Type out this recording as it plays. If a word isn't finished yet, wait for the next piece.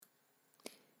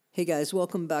Hey guys,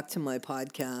 welcome back to my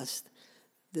podcast.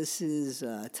 This is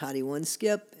Toddie One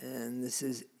Skip, and this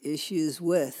is Issues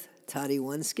with Toddie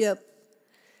One Skip.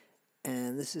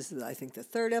 And this is, I think, the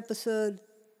third episode.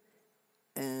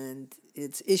 And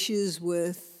it's Issues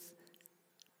with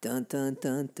dun dun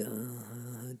dun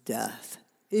dun death.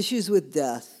 Issues with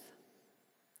death.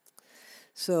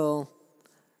 So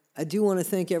I do want to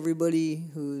thank everybody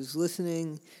who's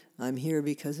listening. I'm here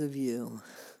because of you.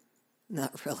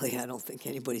 Not really. I don't think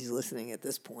anybody's listening at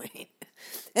this point.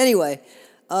 Anyway,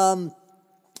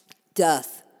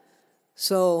 death.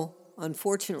 So,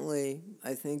 unfortunately,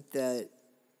 I think that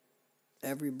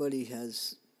everybody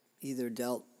has either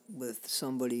dealt with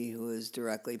somebody who has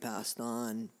directly passed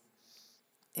on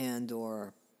and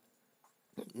or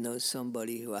knows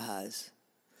somebody who has.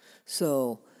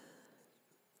 So,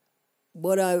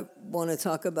 what I want to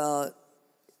talk about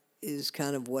is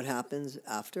kind of what happens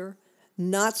after.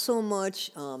 Not so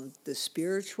much the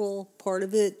spiritual part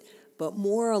of it, but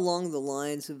more along the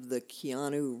lines of the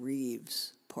Keanu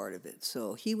Reeves part of it.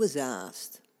 So he was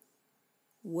asked,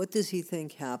 what does he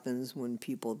think happens when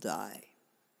people die?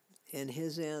 And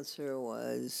his answer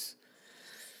was,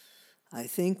 I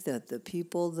think that the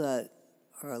people that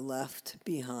are left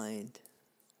behind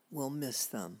will miss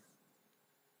them.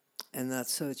 And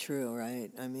that's so true,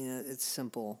 right? I mean, it's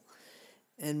simple.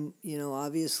 And,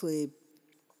 obviously,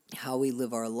 how we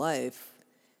live our life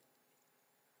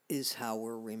is how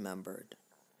we're remembered.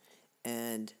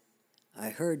 And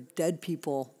I heard dead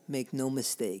people make no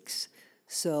mistakes.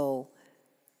 So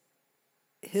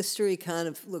history kind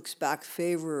of looks back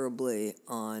favorably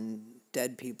on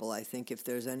dead people, I think, if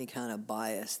there's any kind of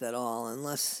bias at all,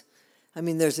 unless,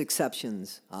 there's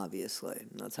exceptions, obviously.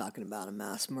 I'm not talking about a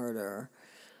mass murderer,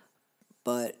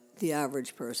 but the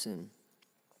average person.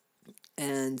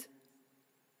 And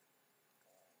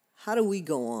how do we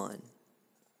go on?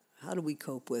 How do we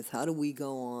cope with? How do we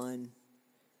go on?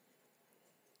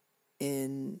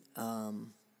 In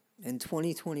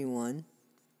 2021,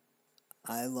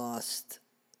 I lost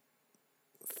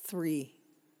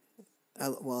I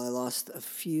lost a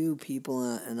few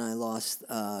people, and I lost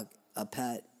a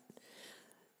pet,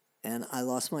 and I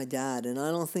lost my dad. And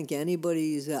I don't think I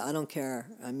don't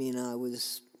care. I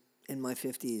was in my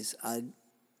 50s. I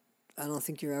don't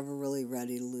think you're ever really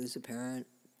ready to lose a parent.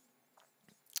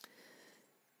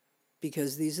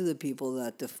 Because these are the people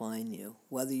that define you.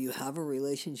 Whether you have a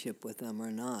relationship with them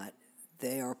or not,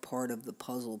 they are part of the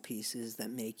puzzle pieces that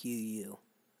make you you.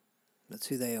 That's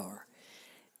who they are.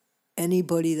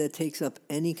 Anybody that takes up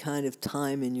any kind of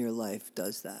time in your life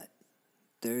does that.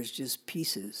 There's just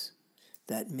pieces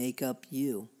that make up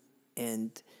you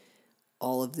and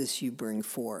all of this you bring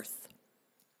forth.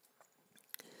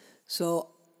 So,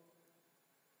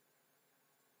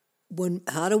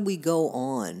 how do we go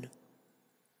on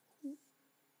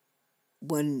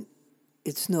when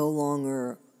we're no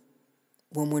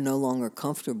longer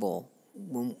comfortable,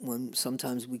 when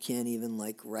sometimes we can't even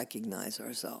recognize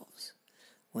ourselves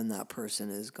when that person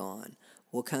is gone?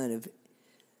 What kind of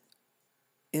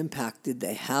impact did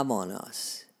they have on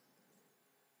us?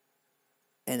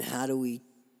 And how do we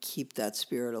keep that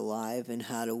spirit alive? And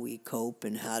how do we cope?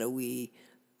 And how do we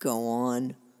go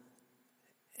on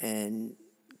and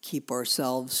keep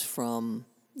ourselves from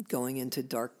going into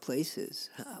dark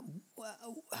places?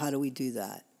 How do we do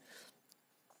that?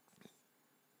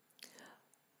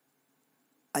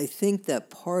 I think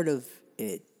that part of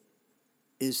it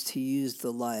is to use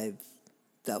the life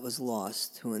that was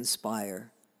lost to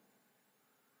inspire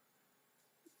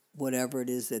whatever it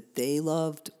is that they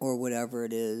loved or whatever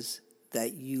it is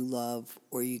that you love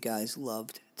or you guys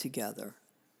loved together,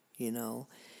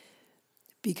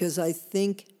 Because I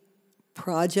think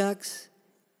projects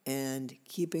and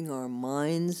keeping our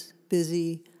minds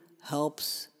busy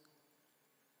helps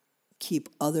keep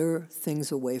other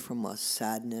things away from us.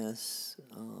 Sadness,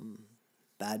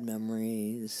 bad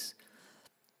memories.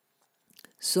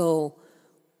 So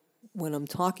when I'm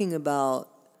talking about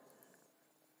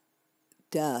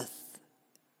death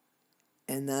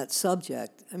and that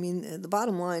subject, the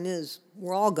bottom line is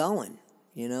we're all going.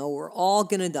 We're all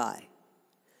going to die.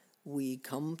 We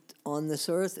come on this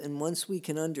earth, and once we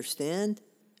can understand,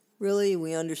 really,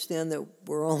 we understand that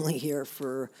we're only here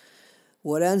for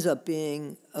what ends up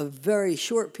being a very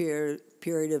short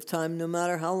period of time, no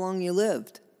matter how long you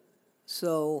lived.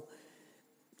 So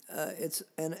it's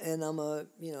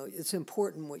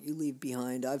important what you leave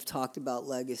behind. I've talked about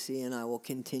legacy, and I will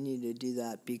continue to do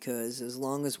that because as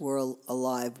long as we're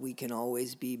alive, we can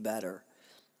always be better.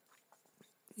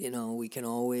 We can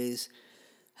always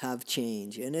have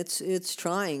change, and it's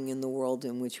trying in the world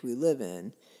in which we live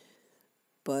in.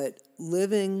 But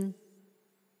living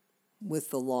with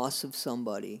the loss of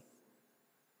somebody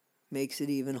makes it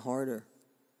even harder.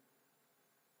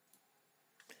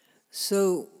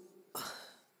 So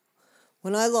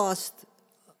when I lost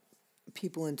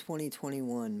people in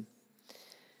 2021,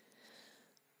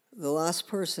 the last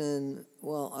person,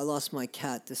 well, I lost my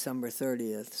cat December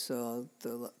 30th, so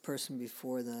the person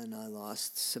before then I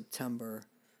lost September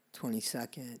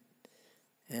 22nd,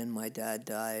 and my dad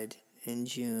died in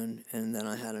June, and then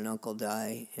I had an uncle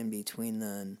die in between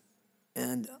then.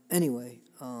 And anyway,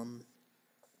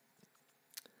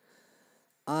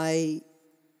 I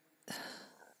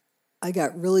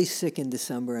got really sick in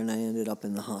December, and I ended up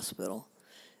in the hospital,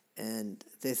 and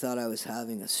they thought I was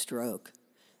having a stroke.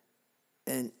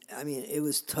 And, I mean, it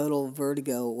was total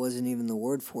vertigo. It wasn't even the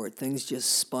word for it. Things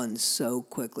just spun so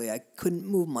quickly. I couldn't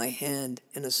move my hand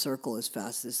in a circle as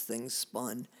fast as things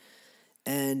spun.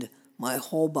 And my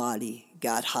whole body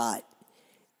got hot.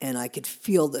 And I could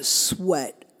feel the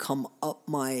sweat come up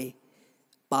my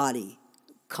body,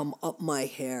 come up my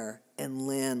hair, and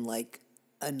land like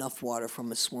enough water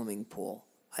from a swimming pool.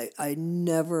 I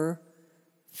never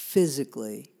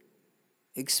physically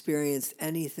experienced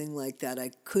anything like that.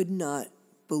 I could not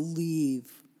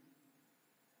believe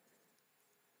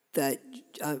that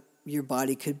your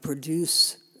body could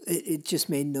produce. It just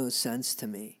made no sense to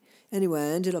me. Anyway, I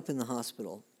ended up in the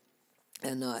hospital,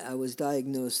 and I was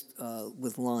diagnosed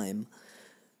with Lyme.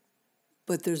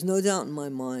 But there's no doubt in my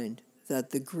mind that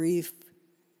the grief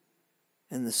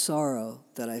and the sorrow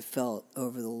that I felt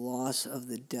over the loss of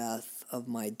the death of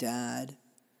my dad,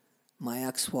 my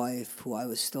ex-wife, who I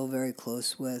was still very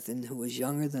close with and who was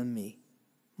younger than me.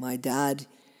 My dad,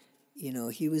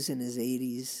 he was in his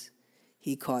 80s.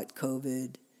 He caught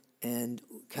COVID and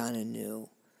kind of knew.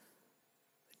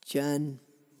 Jen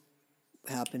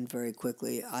happened very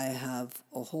quickly. I have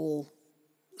a whole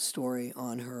story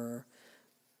on her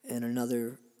in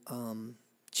another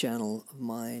channel of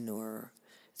mine, or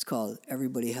it's called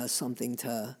Everybody Has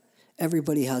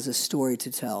a Story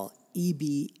to Tell,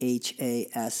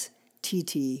 EBHASTT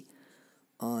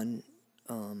on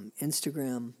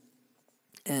Instagram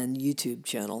and YouTube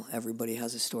channel, Everybody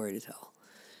Has a Story to Tell.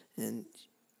 And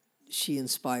she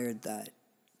inspired that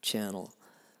channel.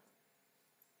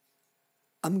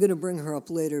 I'm going to bring her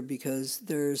up later because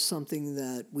there's something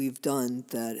that we've done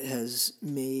that has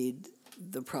made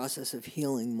the process of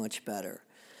healing much better.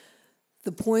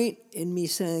 The point in me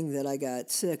saying that I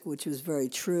got sick, which was very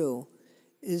true,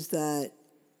 is that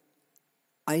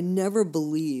I never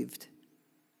believed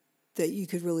that you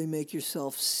could really make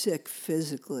yourself sick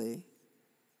physically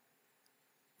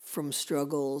from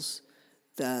struggles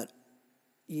that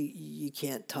you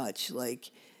can't touch,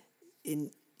 like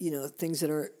in things that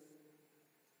are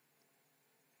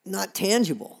not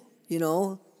tangible,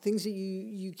 things that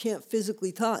you can't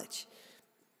physically touch.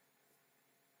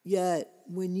 Yet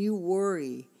when you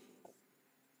worry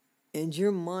and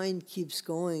your mind keeps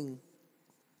going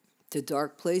to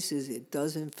dark places, it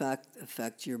does in fact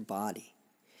affect your body,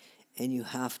 and you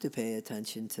have to pay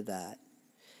attention to that.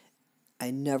 I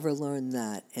never learned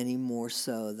that any more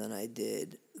so than I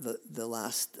did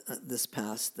this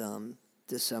past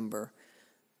December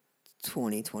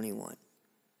 2021.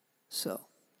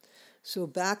 So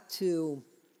back to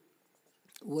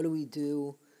what do we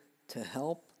do to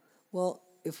help? Well,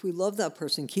 if we love that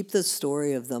person, keep the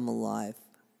story of them alive.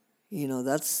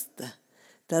 That's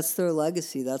their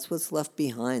legacy. That's what's left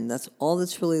behind. That's all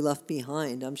that's really left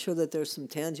behind. I'm sure that there's some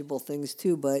tangible things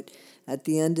too, but at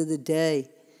the end of the day,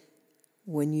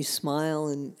 when you smile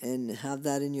and have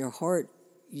that in your heart,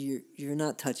 you're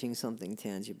not touching something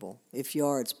tangible. If you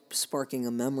are, it's sparking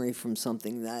a memory from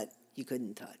something that you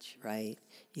couldn't touch, right?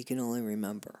 You can only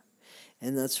remember.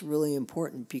 And that's really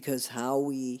important because how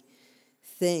we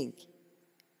think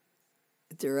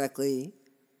directly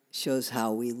shows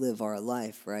how we live our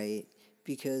life, right?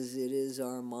 Because it is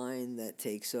our mind that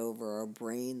takes over, our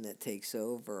brain that takes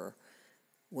over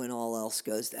when all else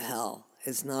goes to hell.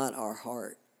 It's not our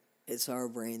heart. It's our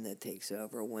brain that takes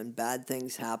over. When bad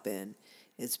things happen,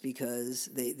 it's because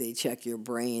they check your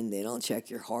brain. They don't check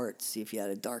your heart. See if you had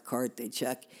a dark heart. They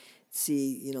check,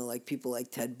 like people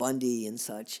like Ted Bundy and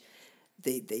such.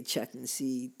 They check and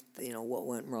see, what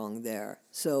went wrong there.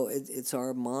 So it's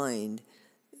our mind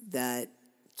that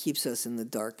keeps us in the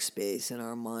dark space, and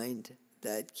our mind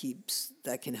that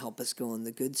can help us go in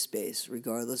the good space,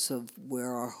 regardless of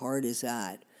where our heart is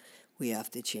at. We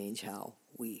have to change how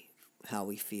we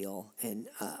feel, and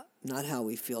not how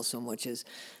we feel so much as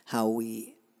how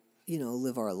we,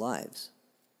 live our lives.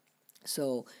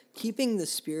 So keeping the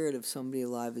spirit of somebody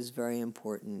alive is very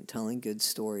important. Telling good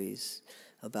stories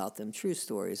about them, true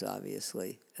stories,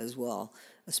 obviously, as well,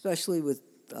 especially with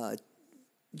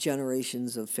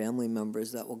generations of family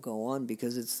members that will go on,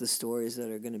 because it's the stories that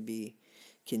are going to be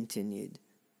continued,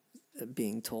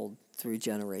 being told through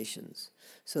generations.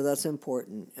 So that's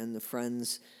important, and the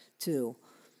friends too.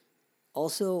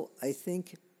 Also, I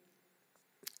think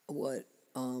what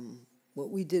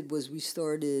we did was we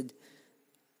started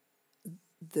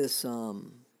this.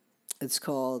 It's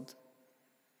called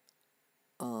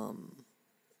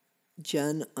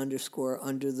Jen _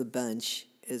 under the bench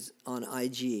is on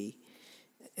IG,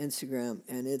 Instagram,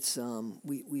 and it's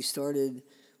we started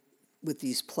with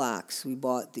these plaques. We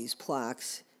bought these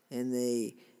plaques, and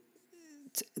they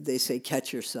say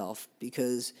catch yourself,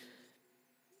 because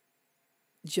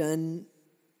Jen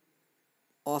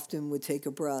often would take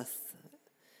a breath.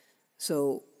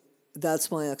 So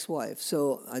that's my ex-wife.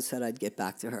 So I said I'd get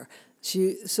back to her.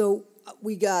 So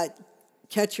we got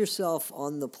catch yourself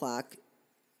on the plaque,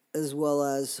 as well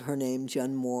as her name,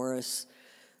 Jen Morris,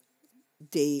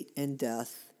 date and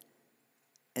death,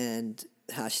 and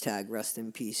hashtag rest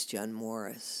in peace, Jen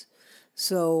Morris.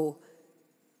 So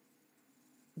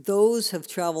those have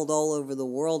traveled all over the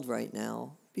world right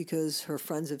now, because her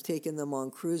friends have taken them on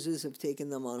cruises, have taken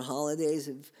them on holidays,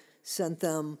 have sent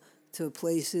them to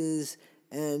places,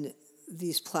 and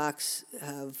these plaques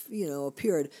have,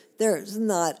 appeared. There's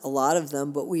not a lot of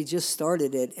them, but we just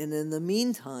started it. And in the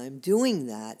meantime, doing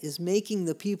that is making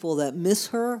the people that miss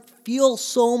her feel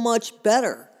so much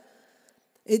better.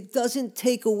 It doesn't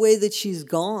take away that she's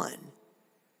gone,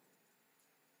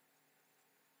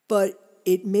 but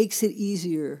it makes it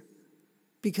easier,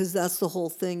 because that's the whole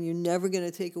thing. You're never going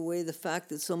to take away the fact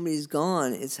that somebody's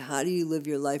gone. It's how do you live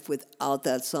your life without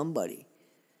that somebody?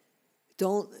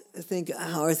 Don't think,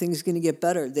 how are things going to get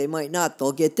better? They might not.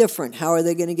 They'll get different. How are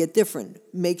they going to get different?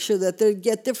 Make sure that they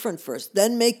get different first,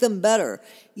 then make them better.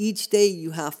 Each day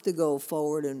you have to go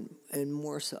forward and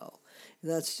more so.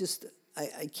 That's just,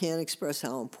 I can't express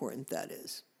how important that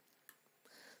is.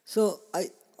 So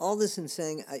all this in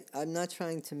saying, I'm not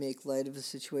trying to make light of the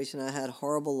situation. I had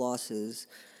horrible losses.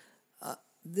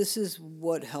 This is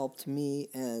what helped me,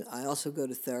 and I also go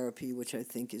to therapy, which I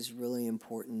think is really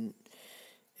important.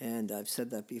 And I've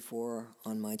said that before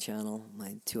on my channel,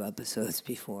 my 2 episodes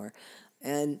before.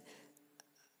 And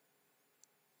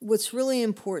what's really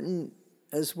important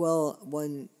as well,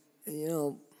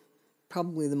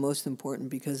 probably the most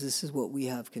important, because this is what we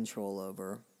have control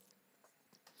over.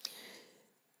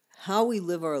 How we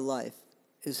live our life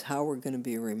is how we're going to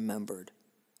be remembered.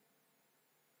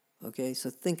 Okay,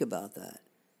 so think about that.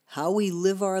 How we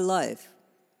live our life,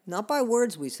 not by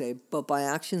words we say, but by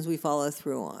actions we follow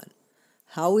through on.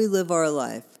 How we live our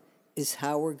life is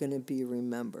how we're going to be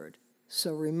remembered.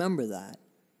 So remember that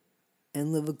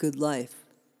and live a good life.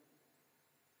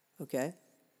 Okay?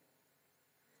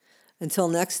 Until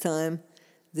next time,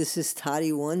 this is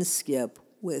Toddie One Skip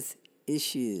with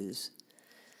Issues.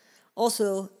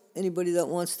 Also, anybody that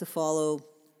wants to follow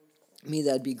me,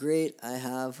 that'd be great. I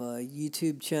have a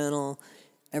YouTube channel,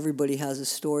 Everybody Has a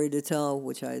Story to Tell,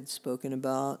 which I had spoken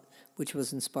about, which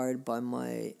was inspired by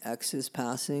my ex's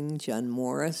passing, Jen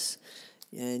Morris.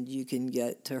 And you can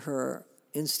get to her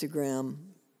Instagram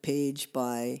page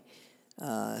by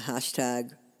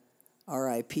hashtag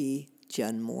RIP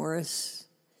Jen Morris.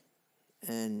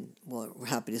 And we're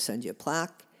happy to send you a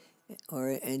plaque,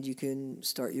 and you can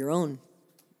start your own.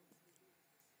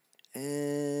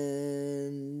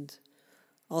 And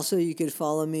also, you could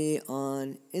follow me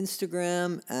on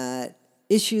Instagram at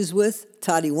Issues with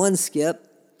Toddie One Skip.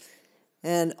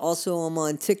 And also, I'm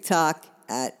on TikTok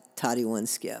at Toddie One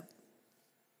Skip.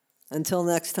 Until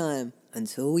next time,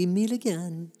 until we meet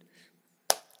again,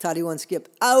 Toddie One Skip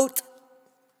out.